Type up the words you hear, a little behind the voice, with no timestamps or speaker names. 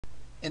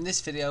In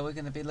this video we're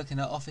going to be looking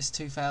at Office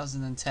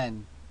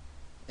 2010.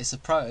 It's a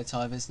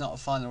prototype, it's not a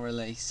final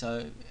release,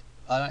 so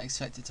I don't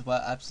expect it to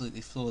work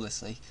absolutely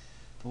flawlessly,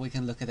 but we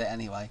can look at it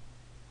anyway.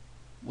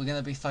 We're going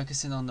to be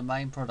focusing on the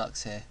main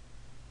products here.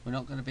 We're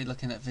not going to be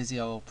looking at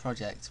Visio or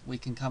Project. We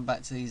can come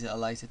back to these at a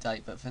later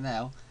date, but for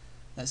now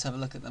let's have a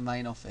look at the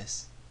main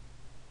Office.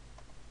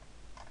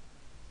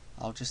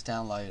 I'll just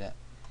download it.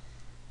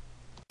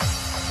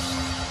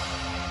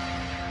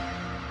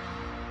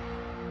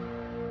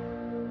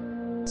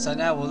 So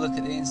now we'll look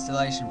at the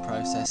installation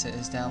process. It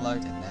is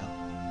downloaded now.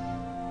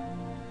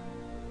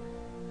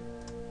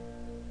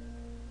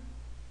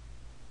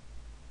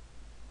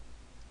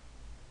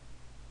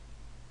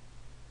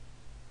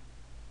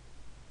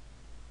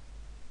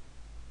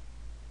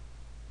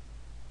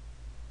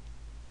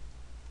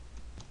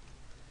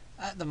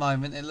 At the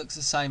moment it looks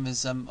the same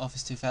as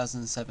Office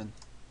 2007.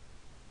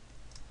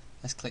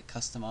 Let's click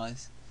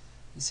Customize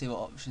and see what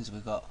options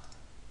we've got.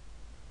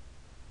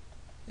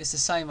 It's the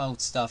same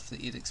old stuff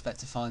that you'd expect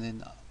to find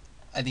in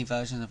any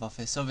version of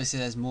Office. Obviously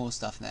there's more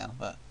stuff now,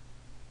 but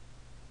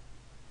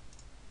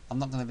I'm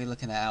not going to be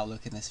looking at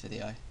Outlook in this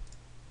video.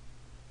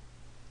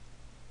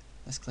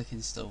 Let's click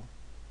Install.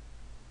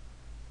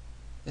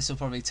 This will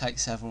probably take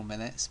several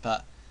minutes,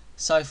 but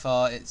so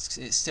far it's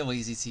still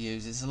easy to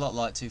use. It's a lot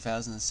like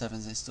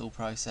 2007's install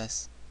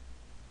process.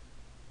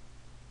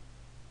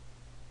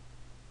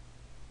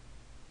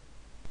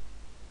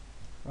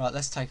 Right,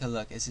 let's take a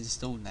look. It's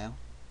installed now.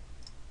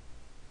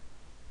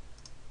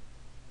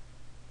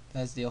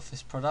 There's the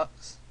Office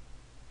products.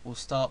 We'll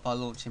start by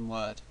launching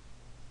Word.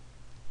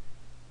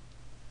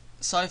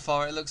 So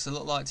far it looks a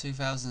lot like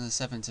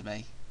 2007 to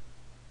me.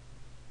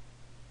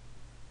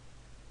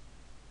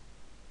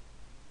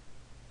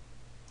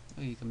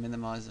 Oh, you can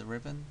minimise the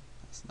ribbon.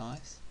 That's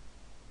nice.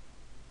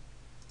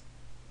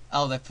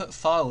 Oh, they put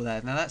file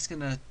there. Now that's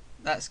gonna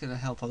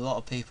help a lot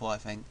of people, I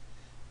think,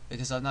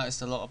 because I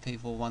noticed a lot of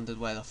people wondered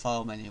where the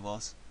file menu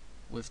was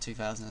with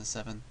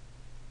 2007.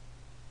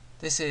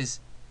 This is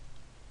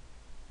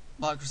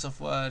Microsoft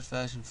Word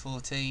version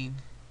 14.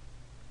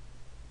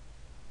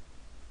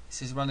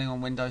 This is running on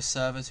Windows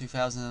Server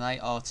 2008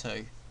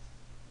 R2.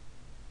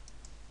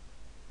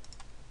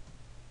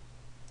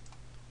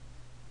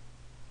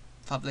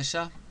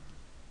 Publisher.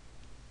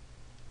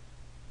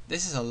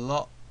 This is a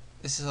lot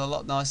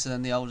nicer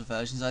than the older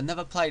versions. I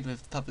never played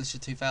with Publisher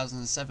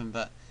 2007,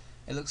 but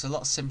it looks a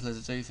lot simpler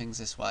to do things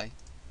this way.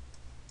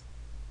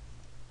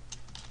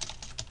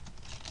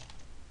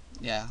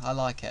 Yeah, I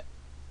like it.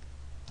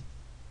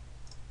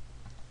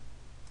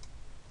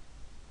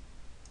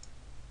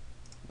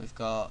 We've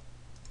got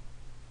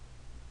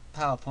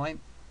PowerPoint.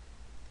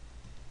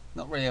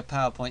 Not really a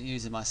PowerPoint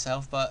user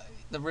myself, but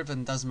the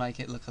ribbon does make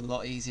it look a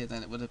lot easier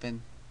than it would have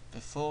been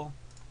before.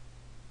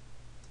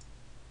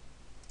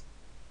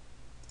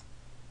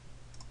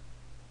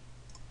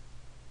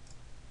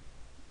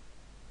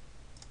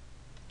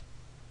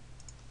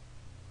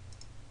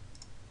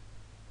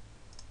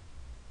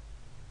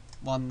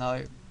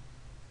 OneNote.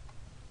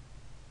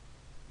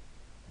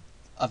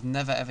 I've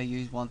never ever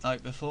used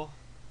OneNote before.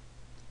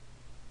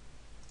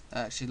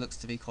 That actually looks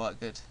to be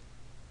quite good.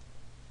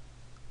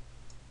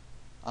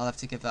 I'll have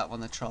to give that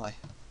one a try.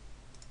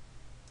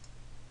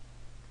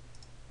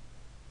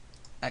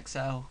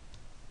 Excel.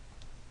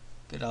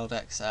 Good old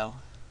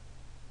Excel.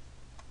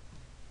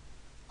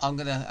 I'm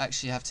going to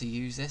actually have to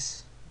use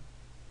this.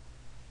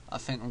 I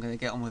think I'm going to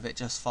get on with it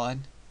just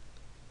fine.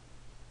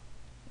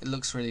 It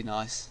looks really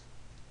nice.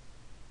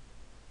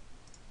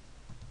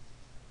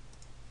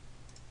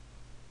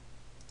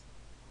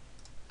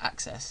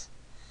 Access.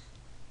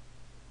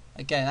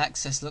 Again,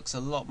 Access looks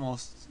a lot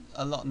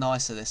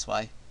nicer this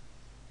way.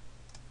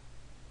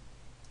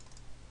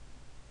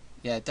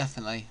 Yeah,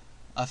 definitely.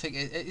 I think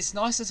it's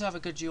nicer to have a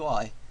good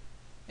UI.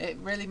 It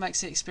really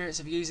makes the experience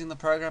of using the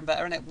program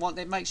better, and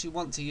it makes you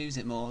want to use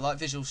it more. Like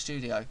Visual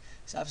Studio,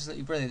 it's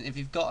absolutely brilliant. If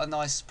you've got a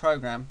nice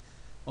program,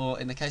 or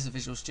in the case of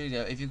Visual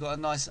Studio, if you've got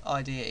a nice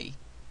IDE,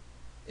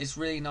 it's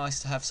really nice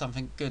to have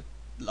something good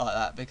like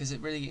that, because it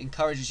really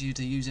encourages you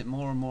to use it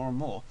more and more and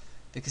more.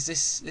 Because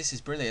this is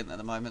brilliant at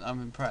the moment.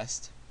 I'm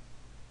impressed.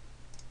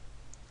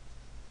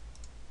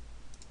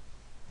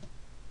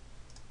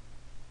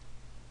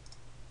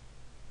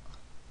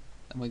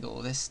 And we got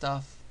all this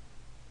stuff.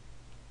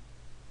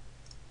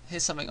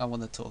 Here's something I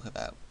want to talk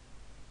about.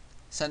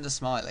 Send a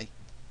smiley.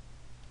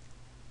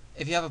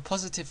 If you have a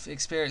positive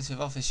experience with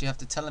Office, you have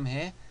to tell them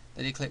here,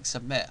 then you click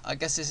submit. I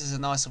guess this is a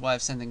nicer way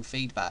of sending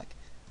feedback.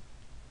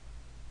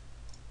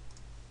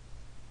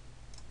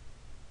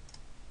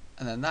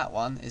 And then that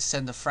one is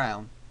send a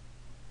frown.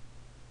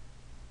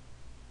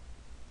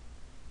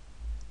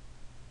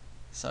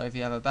 So if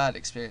you have a bad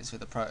experience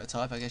with the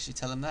prototype, I guess you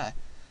tell them there.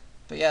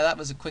 But yeah, that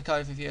was a quick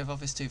overview of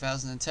Office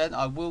 2010.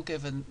 I will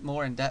give a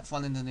more in-depth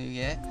one in the new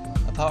year.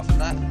 Apart from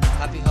that,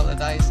 happy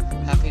holidays,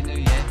 happy new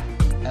year,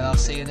 and I'll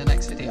see you in the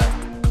next video.